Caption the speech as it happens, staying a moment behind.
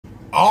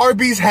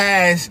Arby's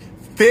has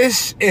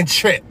fish and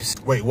chips.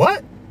 Wait,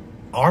 what?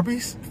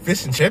 Arby's?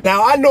 Fish and chips?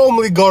 Now, I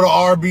normally go to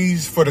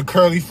Arby's for the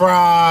curly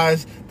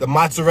fries, the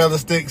mozzarella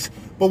sticks,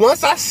 but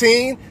once I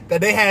seen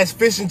that they has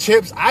fish and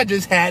chips, I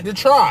just had to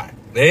try.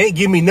 They ain't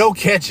give me no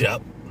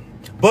ketchup,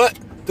 but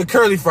the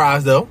curly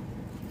fries, though.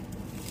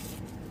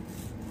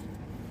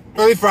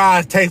 Curly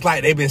fries taste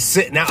like they've been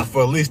sitting out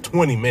for at least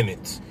 20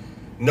 minutes.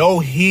 No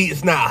heat,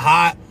 it's not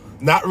hot,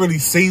 not really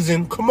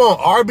seasoned. Come on,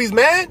 Arby's,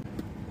 man.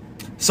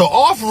 So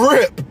off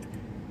rip,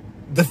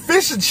 the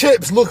fish and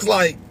chips looks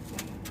like,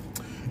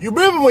 you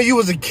remember when you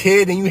was a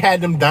kid and you had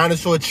them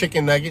dinosaur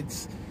chicken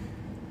nuggets?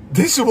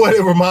 This is what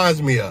it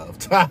reminds me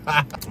of.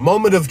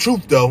 Moment of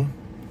truth, though.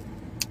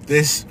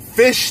 This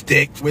fish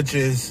stick, which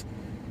is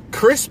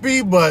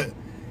crispy, but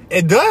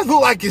it does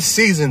look like it's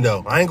seasoned,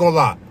 though. I ain't gonna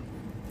lie.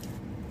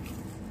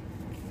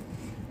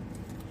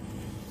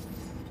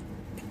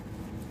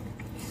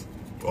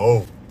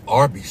 Oh,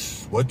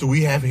 Arby's. What do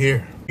we have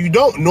here? You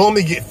don't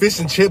normally get fish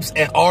and chips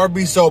at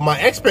Arby's, so my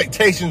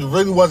expectations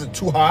really wasn't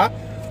too high.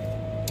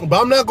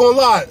 But I'm not gonna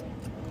lie.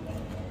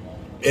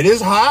 It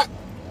is hot.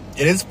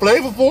 It is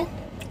flavorful.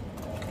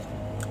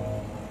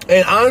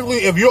 And honestly,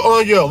 if you're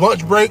on your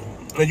lunch break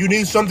and you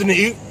need something to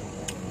eat,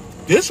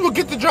 this will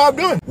get the job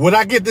done. Would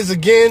I get this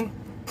again?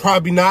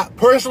 Probably not.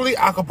 Personally,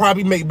 I could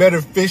probably make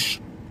better fish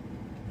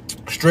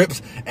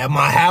strips at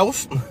my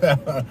house.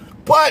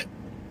 But,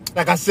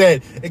 like I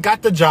said, it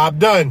got the job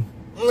done.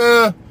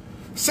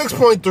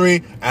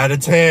 6.3 out of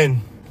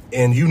 10.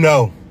 And you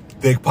know,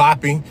 Big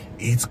Poppy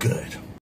eats good.